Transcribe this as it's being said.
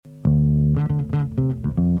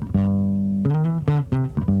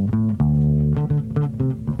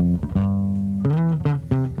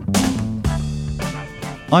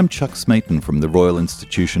I'm Chuck Smeaton from the Royal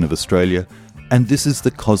Institution of Australia, and this is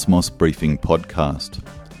the Cosmos Briefing podcast.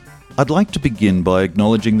 I'd like to begin by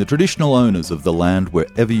acknowledging the traditional owners of the land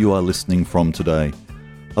wherever you are listening from today.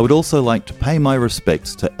 I would also like to pay my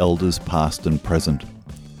respects to elders past and present.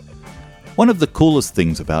 One of the coolest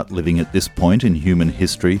things about living at this point in human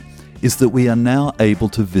history is that we are now able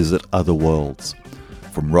to visit other worlds.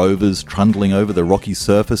 From rovers trundling over the rocky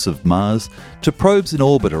surface of Mars to probes in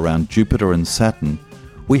orbit around Jupiter and Saturn,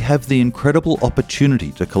 we have the incredible opportunity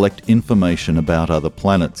to collect information about other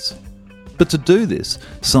planets. But to do this,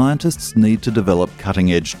 scientists need to develop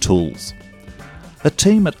cutting-edge tools. A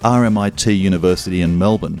team at RMIT University in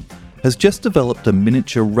Melbourne has just developed a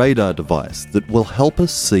miniature radar device that will help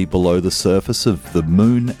us see below the surface of the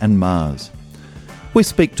Moon and Mars. We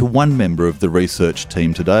speak to one member of the research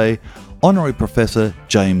team today, Honorary Professor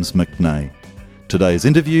James McNay. Today's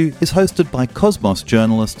interview is hosted by Cosmos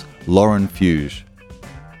journalist Lauren Fuge.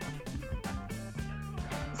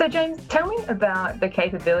 So James, tell me about the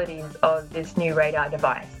capabilities of this new radar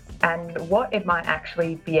device and what it might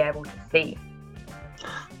actually be able to see.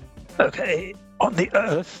 Okay, on the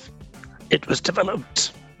Earth, it was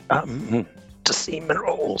developed to see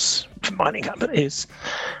minerals for mining companies,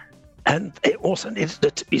 and they also needed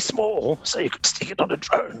it to be small so you could stick it on a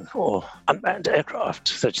drone or unmanned aircraft.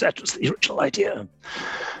 So that was the original idea.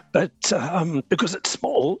 But because it's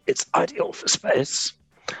small, it's ideal for space.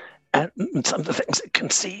 And some of the things it can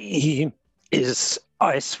see is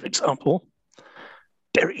ice, for example,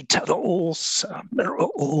 buried tunnels,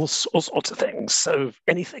 minerals, all sorts of things. So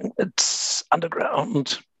anything that's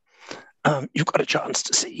underground, you've got a chance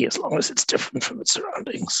to see as long as it's different from its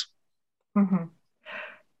surroundings. Mm-hmm.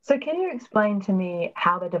 So can you explain to me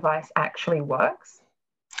how the device actually works?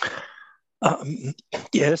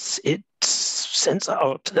 Yes, it sends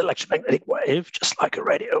out an electromagnetic wave, just like a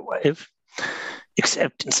radio wave.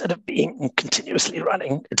 Except instead of being continuously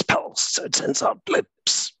running, it's pulsed, so it sends out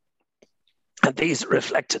blips. And these are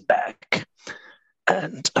reflected back.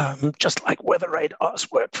 And just like weather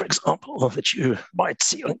radars work, for example, that you might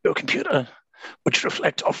see on your computer, which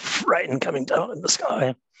reflect off rain coming down in the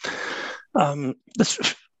sky,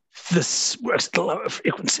 this works at a lower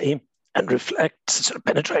frequency and reflects, sort of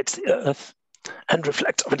penetrates the Earth and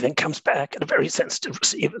reflects everything, comes back, and a very sensitive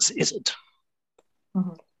receiver sees it.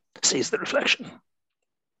 Mm-hmm. Sees the reflection.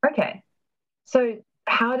 Okay. So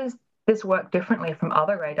how does this work differently from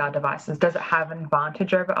other radar devices? Does it have an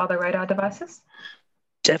advantage over other radar devices?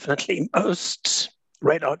 Definitely. Most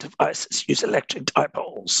radar devices use electric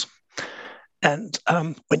dipoles. And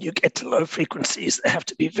when you get to low frequencies, they have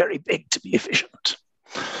to be very big to be efficient.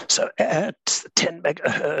 So at the 10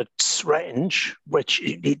 megahertz range, which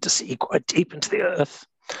you need to see quite deep into the Earth,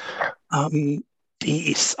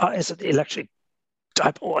 the size of the electric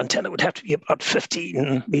dipole antenna would have to be about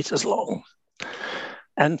 15 meters long.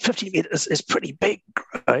 And 15 meters is pretty big,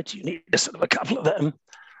 right? You need sort of a couple of them.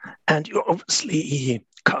 And you obviously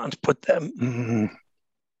can't put them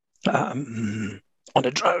on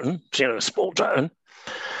a drone, a small drone.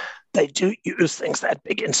 They do use things that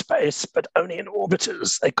big in space, but only in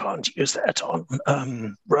orbiters. They can't use that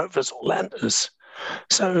on rovers or landers.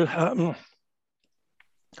 So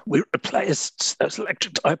we replaced those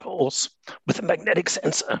electric dipoles with a magnetic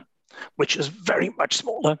sensor, which is very much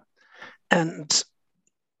smaller. And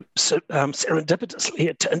so serendipitously,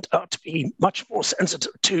 it turned out to be much more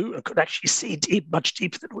sensitive too, and could actually see deep, much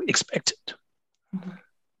deeper than we expected.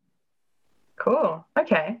 Cool.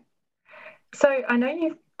 Okay. So I know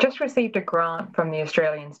you've just received a grant from the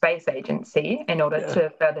Australian Space Agency in order to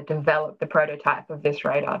further develop the prototype of this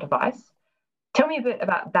radar device. Tell me a bit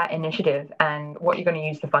about that initiative and what you're going to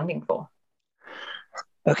use the funding for.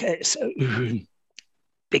 Okay, so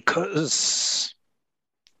because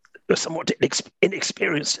we're somewhat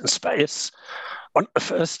inexperienced in space, one of the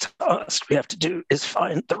first tasks we have to do is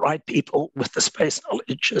find the right people with the space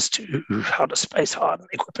knowledge as to how to space harden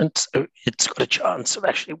equipment so it's got a chance of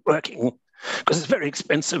actually working, because it's very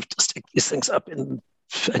expensive to stick these things up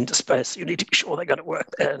into space. You need to be sure they're going to work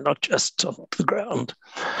there, not just on the ground.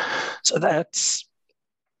 So that's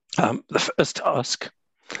the first task.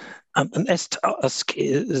 The next task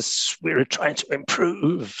is we're trying to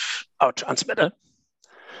improve our transmitter.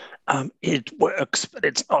 It works, but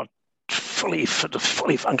it's not fully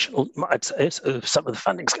functional, you might say, so some of the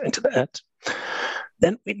funding's going to that.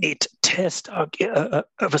 Then we need to test our gear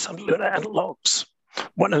over some lunar analogs.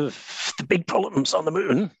 One of the big problems on the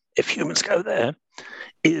Moon, if humans go there,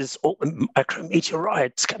 is all the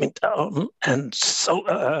micrometeorites coming down and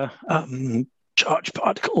solar charged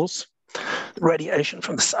particles. The radiation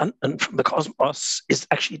from the sun and from the cosmos is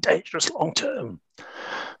actually dangerous long term.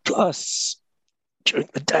 Plus, during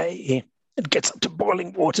the day, it gets up to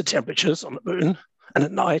boiling water temperatures on the moon, and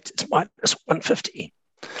at night, it's minus 150.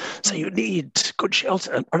 So you need good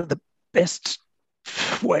shelter. And one of the best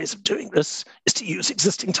ways of doing this is to use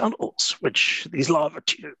existing tunnels, which these lava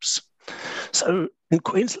tubes. So in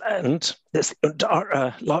Queensland, there's the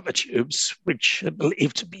Undara lava tubes, which are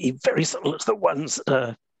believed to be very similar to the ones that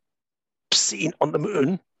are seen on the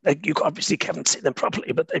moon. You obviously haven't seen them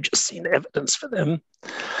properly, but they've just seen evidence for them.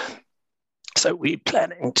 So we're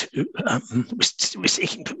planning to, we're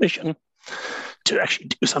seeking permission to actually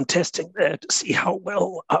do some testing there to see how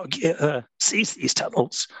well our gear sees these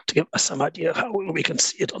tunnels, to give us some idea of how well we can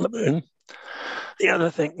see it on the moon. The other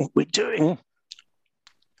thing we're doing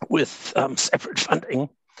with separate funding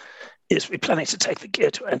is we're planning to take the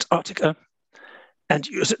gear to Antarctica and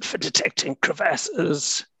use it for detecting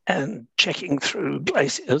crevasses and checking through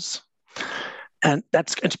glaciers. And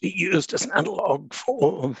that's going to be used as an analog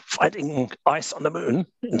for finding ice on the moon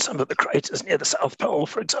in some of the craters near the South Pole,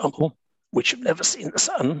 for example, which have never seen the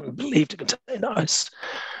sun and believed to contain ice.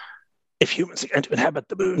 If humans are going to inhabit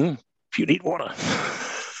the moon, you need water.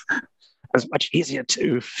 It's much easier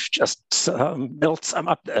to just melt some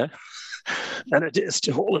up there than it is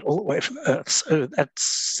to haul it all the way from Earth. So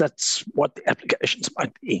that's what the applications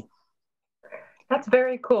might be. That's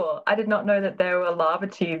very cool. I did not know that there were lava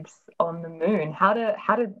tubes on the moon. How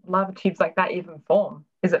did lava tubes like that even form?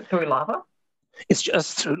 Is it through lava? It's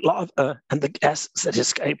just through lava and the gases that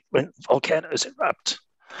escape when volcanoes erupt.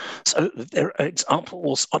 So there are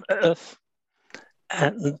examples on Earth,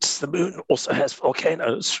 and the moon also has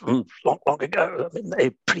volcanoes from long, long ago. I mean,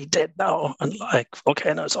 they're pretty dead now, unlike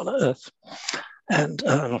volcanoes on Earth. And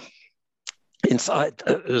inside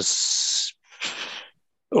those,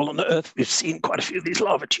 well, on Earth, we've seen quite a few of these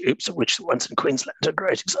lava tubes, of which the ones in Queensland are a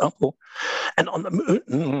great example. And on the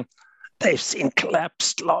moon, they've seen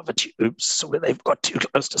collapsed lava tubes where they've got too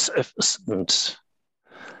close to surface and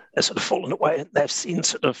they've sort of fallen away, and they've seen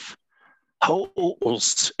sort of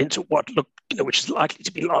holes into what look, which is likely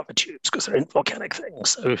to be lava tubes because they're in volcanic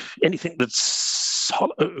things. So if anything that's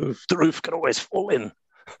hollow, the roof can always fall in.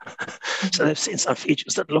 So they've seen some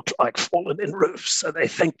features that look like fallen in roofs, so they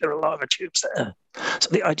think there are lava tubes there. So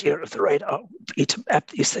the idea of the radar would be to map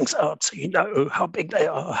these things out so you know how big they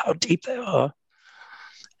are, how deep they are,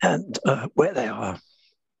 and where they are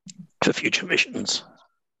for future missions.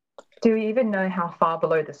 Do we even know how far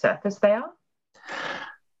below the surface they are?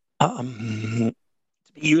 To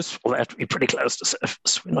be useful, they have to be pretty close to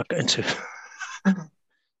surface. We're not going to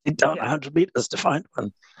dig down 100 meters to find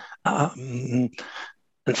one.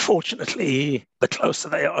 Unfortunately, the closer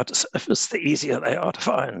they are to surface, the easier they are to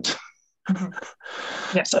find.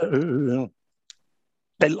 So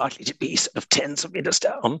they're likely to be sort of tens of meters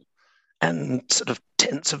down and sort of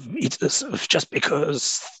tens of meters of, just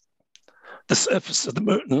because the surface of the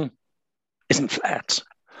moon isn't flat.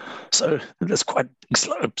 So there's quite a big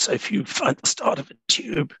slope. So if you find the start of a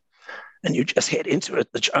tube and you just head into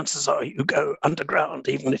it, the chances are you go underground,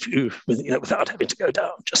 even if you, without having to go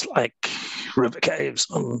down, just like river caves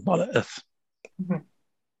on Earth. Mm-hmm.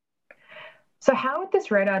 So how would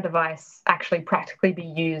this radar device actually practically be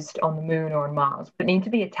used on the moon or on Mars? Would it need to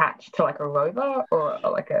be attached to like a rover or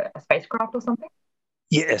like a spacecraft or something?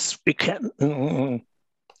 Yes, we can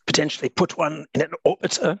potentially put one in an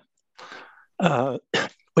orbiter,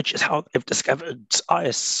 which is how they've discovered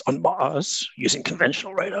ice on Mars using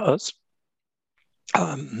conventional radars.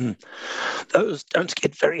 Those don't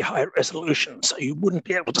get very high resolution, so you wouldn't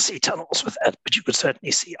be able to see tunnels with that, but you could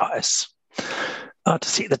certainly see ice. To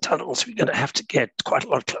see the tunnels, we're going to have to get quite a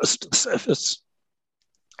lot closer to the surface.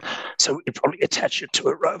 So we'd probably attach it to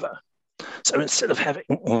a rover. So instead of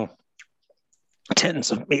having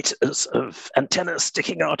tens of meters of antennas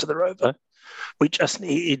sticking out of the rover, we just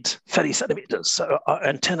need 30 centimeters. So our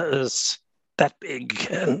antenna is that big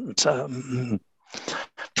and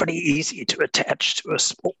pretty easy to attach to a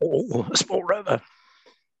small rover.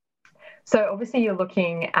 So obviously you're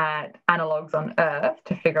looking at analogs on Earth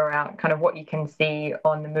to figure out kind of what you can see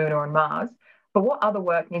on the moon or on Mars. But what other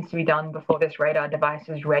work needs to be done before this radar device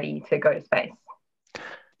is ready to go to space?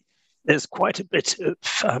 There's quite a bit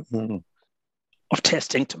of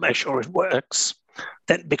testing to make sure it works.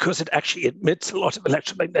 Then, because it actually emits a lot of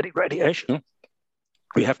electromagnetic radiation,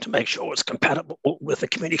 we have to make sure it's compatible with the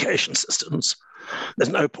communication systems. There's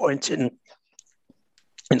no point in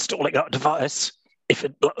installing our device if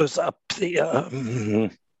it blows up the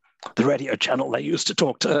radio channel they use to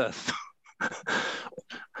talk to Earth.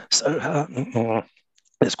 So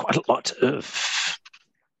there's quite a lot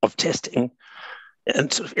of testing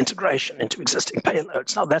and sort of integration into existing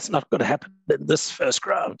payloads. Now, that's not going to happen in this first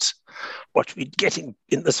grant. What we're getting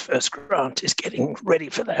in this first grant is getting ready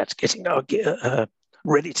for that, getting our gear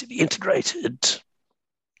ready to be integrated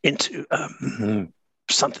into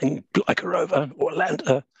something like a rover or a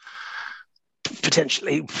lander,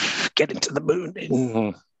 potentially getting to the moon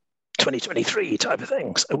in 2023 type of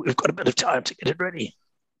thing. So we've got a bit of time to get it ready.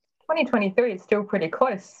 2023 is still pretty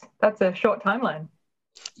close. That's a short timeline.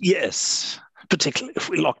 Yes, particularly if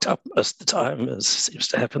we locked up most of the time, as seems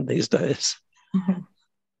to happen these days.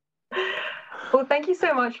 Well, thank you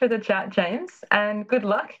so much for the chat, James, and good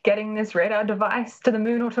luck getting this radar device to the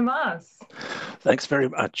moon or to Mars. Thanks very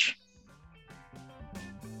much.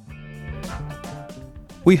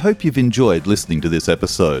 We hope you've enjoyed listening to this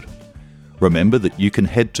episode. Remember that you can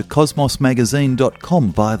head to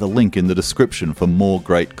cosmosmagazine.com via the link in the description for more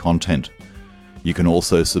great content. You can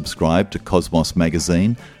also subscribe to Cosmos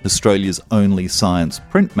Magazine, Australia's only science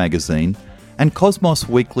print magazine, and Cosmos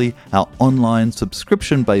Weekly, our online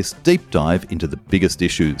subscription-based deep dive into the biggest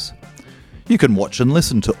issues. You can watch and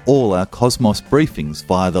listen to all our Cosmos briefings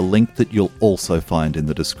via the link that you'll also find in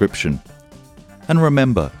the description. And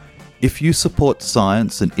remember, if you support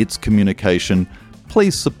science and its communication,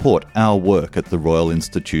 please support our work at the Royal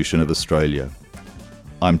Institution of Australia.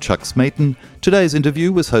 I'm Chuck Smeaton. Today's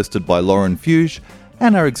interview was hosted by Lauren Fuge,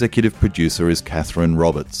 and our executive producer is Catherine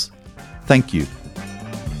Roberts. Thank you